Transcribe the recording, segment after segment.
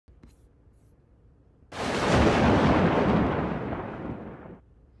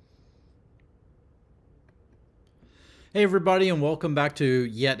Hey everybody, and welcome back to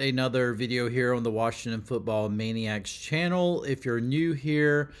yet another video here on the Washington Football Maniacs channel. If you're new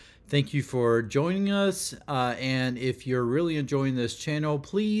here, thank you for joining us, and if you're really enjoying this channel,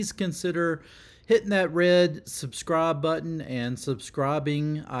 please consider hitting that red subscribe button and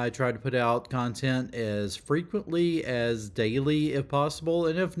subscribing. I try to put out content as frequently as daily if possible,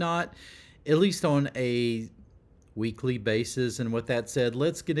 and if not, at least on a weekly basis. And with that said,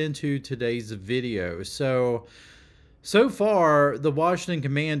 let's get into today's video. So far, the Washington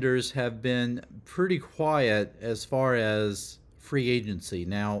Commanders have been pretty quiet as far as free agency.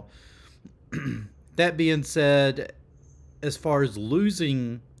 Now, that being said, as far as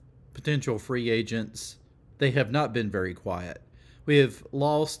losing potential free agents, they have not been very quiet. We have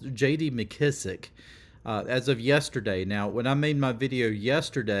lost J.D. McKissic as of yesterday. Now, when I made my video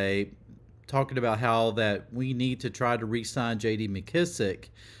yesterday talking about how that we need to try to re-sign J.D. McKissic,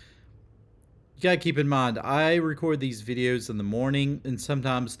 you gotta keep in mind, I record these videos in the morning, and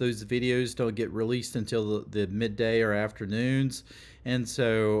sometimes those videos don't get released until the midday or afternoons. And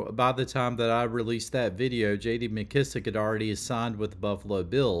so by the time that I released that video, J.D. McKissic had already signed with the Buffalo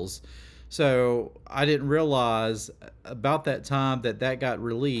Bills. So I didn't realize about that time that got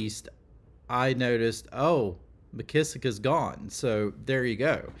released, I noticed, oh, McKissic is gone. So there you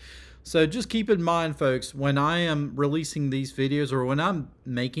go. So just keep in mind, folks, when I am releasing these videos or when I'm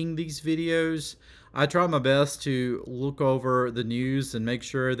making these videos, I try my best to look over the news and make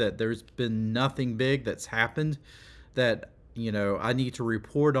sure that there's been nothing big that's happened that, you know, I need to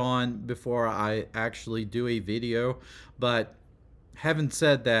report on before I actually do a video. But having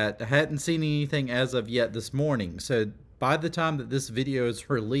said that, I hadn't seen anything as of yet this morning. So by the time that this video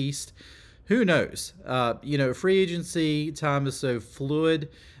is released, who knows? You know, free agency time is so fluid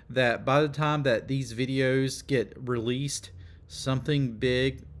that by the time that these videos get released, something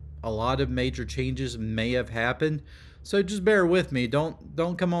big, a lot of major changes may have happened. So just bear with me.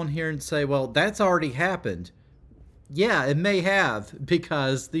 Don't come on here and say, well, that's already happened. Yeah, it may have,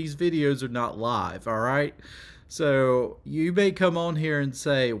 because these videos are not live, all right? So you may come on here and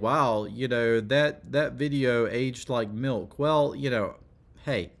say, wow, you know, that video aged like milk. Well, you know,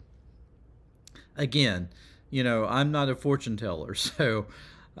 hey, again, you know, I'm not a fortune teller, so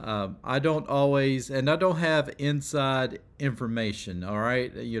I don't always, and I don't have inside information, all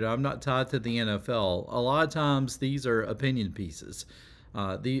right? You know, I'm not tied to the NFL. A lot of times these are opinion pieces.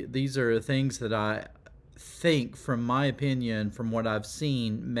 These are things that I think, from my opinion, from what I've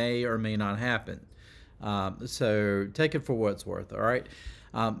seen, may or may not happen. So take it for what it's worth, all right?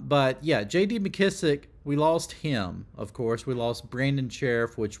 But yeah, J.D. McKissic, we lost him, of course. We lost Brandon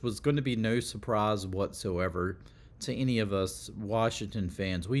Sheriff, which was going to be no surprise whatsoever to any of us Washington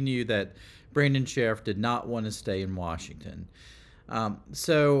fans. We knew that Brandon Sheriff did not want to stay in Washington.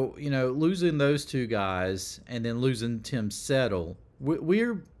 So, you know, losing those two guys and then losing Tim Settle,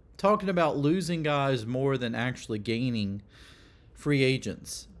 we're talking about losing guys more than actually gaining free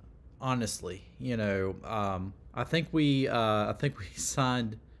agents, honestly. You know, I think we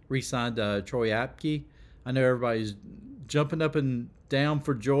re-signed Troy Apke. I know everybody's jumping up and down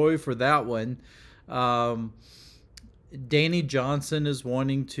for joy for that one. Danny Johnson is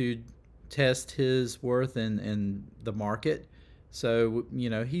wanting to test his worth in the market. So, you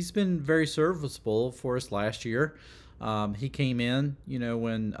know, he's been very serviceable for us last year. He came in, you know,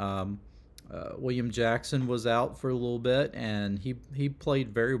 when William Jackson was out for a little bit, and he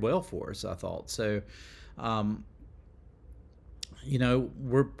played very well for us, I thought. So, you know,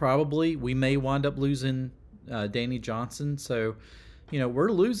 we may wind up losing Danny Johnson. So, you know,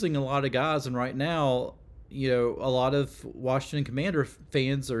 we're losing a lot of guys, and right now, you know, a lot of Washington Commander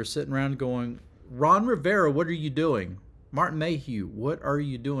fans are sitting around going, Ron Rivera, what are you doing? Martin Mayhew, what are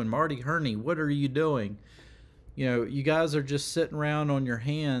you doing? Marty Herney, what are you doing? You know, you guys are just sitting around on your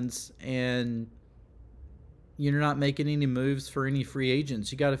hands, and you're not making any moves for any free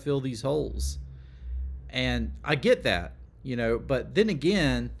agents. You got to fill these holes. And I get that, you know, but then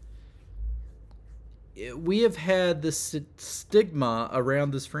again, we have had this stigma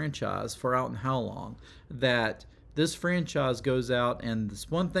around this franchise for out and how long, that this franchise goes out and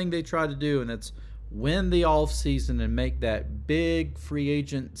this one thing they try to do, and it's win the offseason and make that big free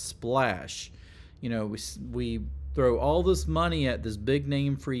agent splash. You know, we throw all this money at this big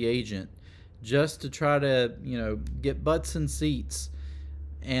name free agent just to try to, you know, get butts in seats,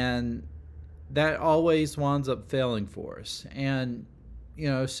 and that always winds up failing for us. And, you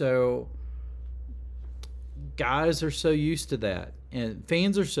know, so guys are so used to that, and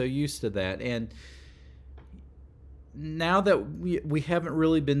fans are so used to that, and now that we haven't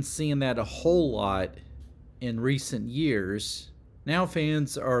really been seeing that a whole lot in recent years, now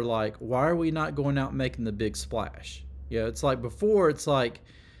fans are like, why are we not going out and making the big splash? It's like before, it's like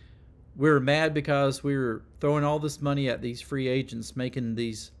we were mad because we were throwing all this money at these free agents, making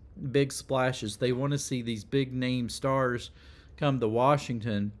these big splashes. They want to see these big name stars come to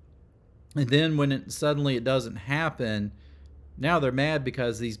Washington. And then when suddenly it doesn't happen, now they're mad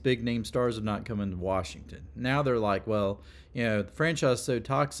because these big name stars are not coming to Washington. Now they're like, well, the franchise is so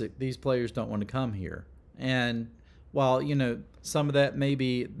toxic, these players don't want to come here. And while, some of that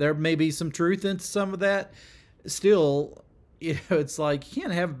there may be some truth into some of that, still, it's like you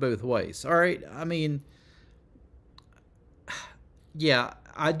can't have it both ways. All right. I mean, yeah,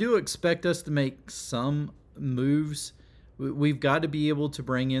 I do expect us to make some moves. We've got to be able to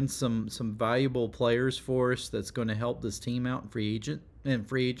bring in some valuable players for us that's going to help this team out in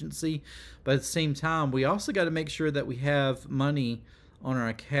free agency. But at the same time, we also got to make sure that we have money on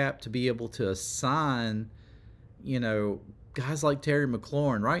our cap to be able to assign, guys like Terry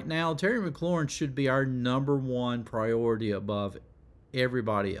McLaurin. Right now, Terry McLaurin should be our #1 priority above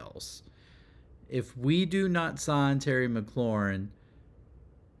everybody else. If we do not sign Terry McLaurin,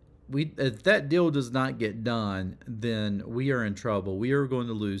 if that deal does not get done, then we are in trouble. We are going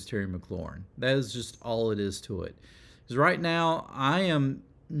to lose Terry McLaurin. That is just all it is to it. Because right now, I am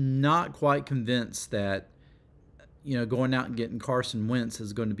not quite convinced that, going out and getting Carson Wentz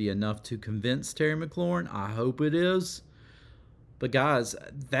is going to be enough to convince Terry McLaurin. I hope it is. But guys,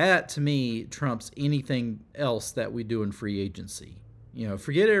 that to me trumps anything else that we do in free agency.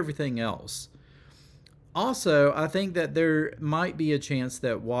 Forget everything else. Also, I think that there might be a chance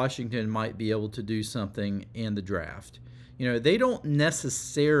that Washington might be able to do something in the draft. They don't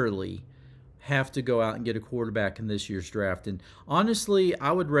necessarily have to go out and get a quarterback in this year's draft. And honestly,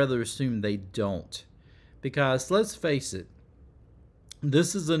 I would rather assume they don't. Because let's face it,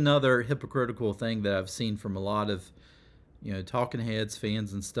 this is another hypocritical thing that I've seen from a lot of, talking heads,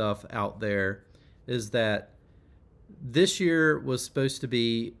 fans and stuff out there, is that this year was supposed to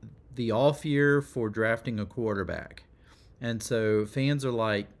be the off year for drafting a quarterback. And so fans are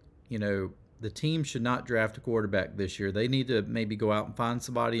like, the team should not draft a quarterback this year. They need to maybe go out and find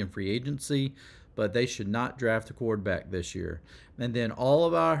somebody in free agency, but they should not draft a quarterback this year. And then all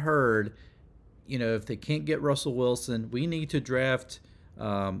of I heard, if they can't get Russell Wilson, we need to draft,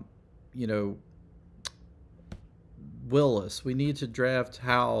 Willis. We need to draft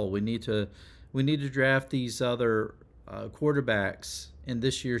Howell. We need to draft these other quarterbacks in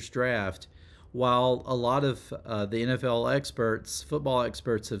this year's draft, while a lot of the NFL experts, football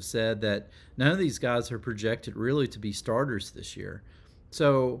experts, have said that none of these guys are projected really to be starters this year.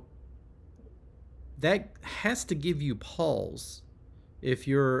 So that has to give you pause if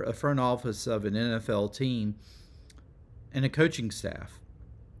you're a front office of an NFL team and a coaching staff.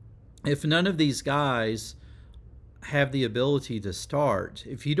 If none of these guys have the ability to start,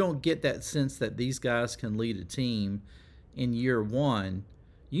 if you don't get that sense that these guys can lead a team in year one,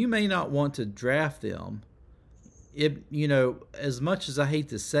 you may not want to draft them. As much as I hate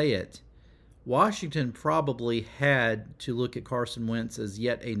to say it, Washington probably had to look at Carson Wentz as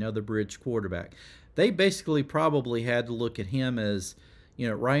yet another bridge quarterback. They basically probably had to look at him as,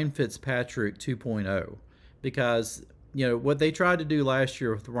 Ryan Fitzpatrick 2.0, because, what they tried to do last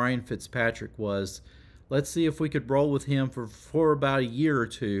year with Ryan Fitzpatrick was, let's see if we could roll with him for about a year or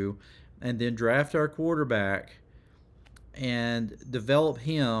two and then draft our quarterback and develop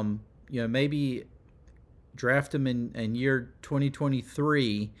him, maybe draft him in year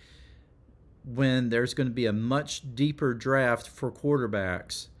 2023 when there's going to be a much deeper draft for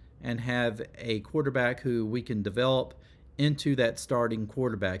quarterbacks, and have a quarterback who we can develop into that starting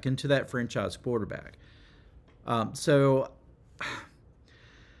quarterback, into that franchise quarterback. So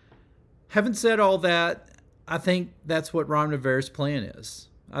having said all that, I think that's what Ron Rivera's plan is.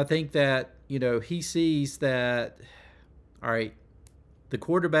 I think that, he sees that, all right, the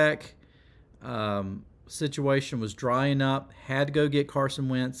quarterback situation was drying up, had to go get Carson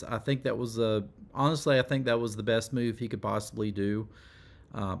Wentz. I think that was honestly, I think that was the best move he could possibly do.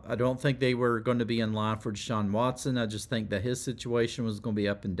 I don't think they were going to be in line for Deshaun Watson. I just think that his situation was going to be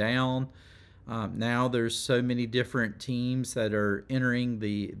up and down. Now there's so many different teams that are entering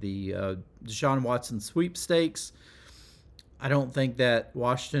the Deshaun Watson sweepstakes. I don't think that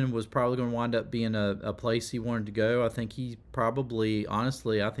Washington was probably going to wind up being a place he wanted to go. I think he probably,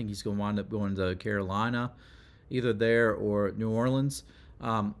 honestly, I think he's going to wind up going to Carolina, either there or New Orleans.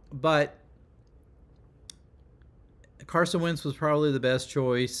 But Carson Wentz was probably the best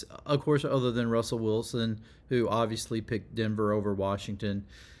choice, of course, other than Russell Wilson, who obviously picked Denver over Washington.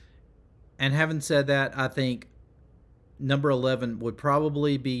 And having said that, I think number 11 would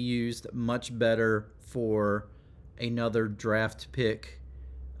probably be used much better for another draft pick,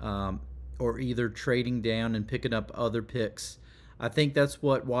 or either trading down and picking up other picks. I think that's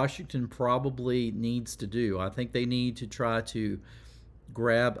what Washington probably needs to do. I think they need to try to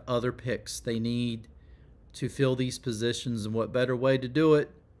grab other picks. They need to fill these positions, and what better way to do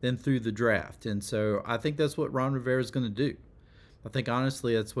it than through the draft? And so I think that's what Ron Rivera is going to do. I think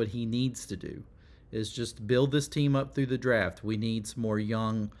honestly that's what he needs to do, is just build this team up through the draft. We need some more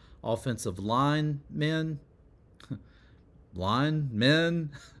young offensive linemen.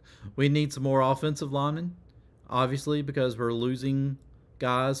 We need some more offensive linemen, obviously, because we're losing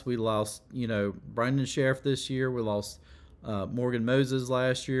guys. We lost, Brandon Sheriff this year. We lost Morgan Moses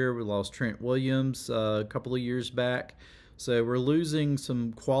last year. We lost Trent Williams a couple of years back. So we're losing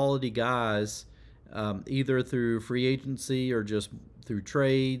some quality guys, either through free agency or just through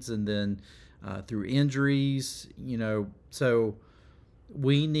trades, and then through injuries. So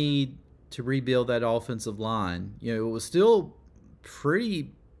we need to rebuild that offensive line. It was still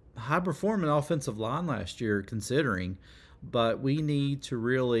pretty high-performing offensive line last year, considering, but we need to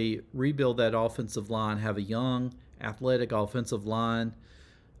really rebuild that offensive line, have a young, athletic offensive line.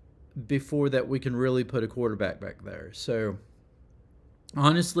 Before that, we can really put a quarterback back there. So,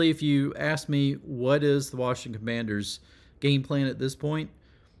 honestly, if you ask me what is the Washington Commanders' game plan at this point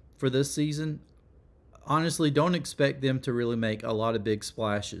for this season, honestly, don't expect them to really make a lot of big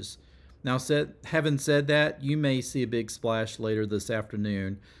splashes. Now, having said that, you may see a big splash later this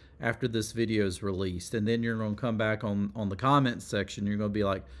afternoon after this video is released, and then you're going to come back on the comments section. You're going to be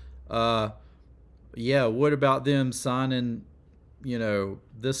like, yeah, what about them signing,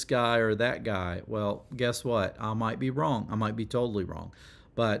 this guy or that guy? Well, guess what? I might be wrong. I might be totally wrong.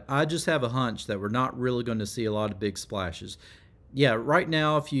 But I just have a hunch that we're not really going to see a lot of big splashes. Yeah, right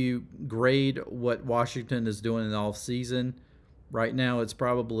now, if you grade what Washington is doing in the offseason, right now it's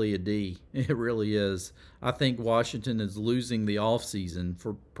probably a D. It really is. I think Washington is losing the offseason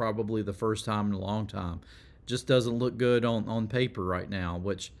for probably the first time in a long time. Just doesn't look good on paper right now,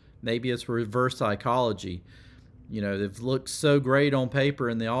 which maybe it's reverse psychology. They've looked so great on paper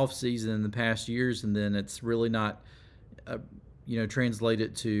in the offseason in the past years, and then it's really not,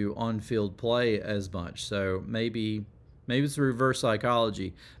 translated to on-field play as much. So maybe it's reverse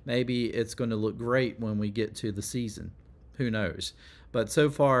psychology. Maybe it's going to look great when we get to the season. Who knows? But so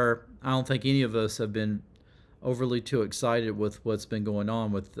far, I don't think any of us have been overly too excited with what's been going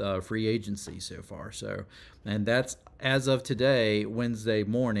on with free agency so far. So, and that's as of today, Wednesday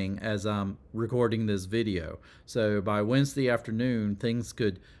morning, as I'm recording this video. So by Wednesday afternoon, things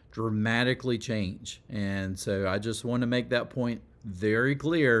could dramatically change. And so I just want to make that point very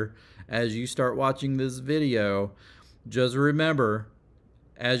clear as you start watching this video. Just remember,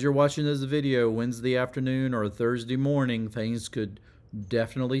 as you're watching this video Wednesday afternoon or Thursday morning, things could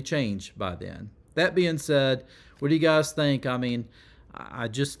definitely change by then. That being said, what do you guys think? I mean, I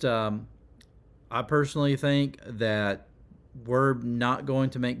personally think that we're not going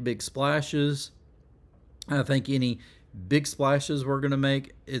to make big splashes. I think any big splashes we're going to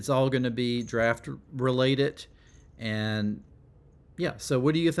make, it's all going to be draft related. And yeah, so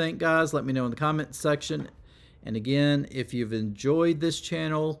what do you think, guys? Let me know in the comments section. And again, if you've enjoyed this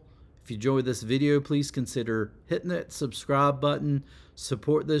channel, if you enjoyed this video, please consider hitting that subscribe button.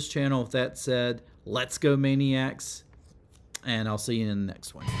 Support this channel. With that said, let's go Maniacs, and I'll see you in the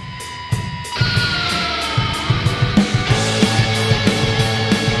next one.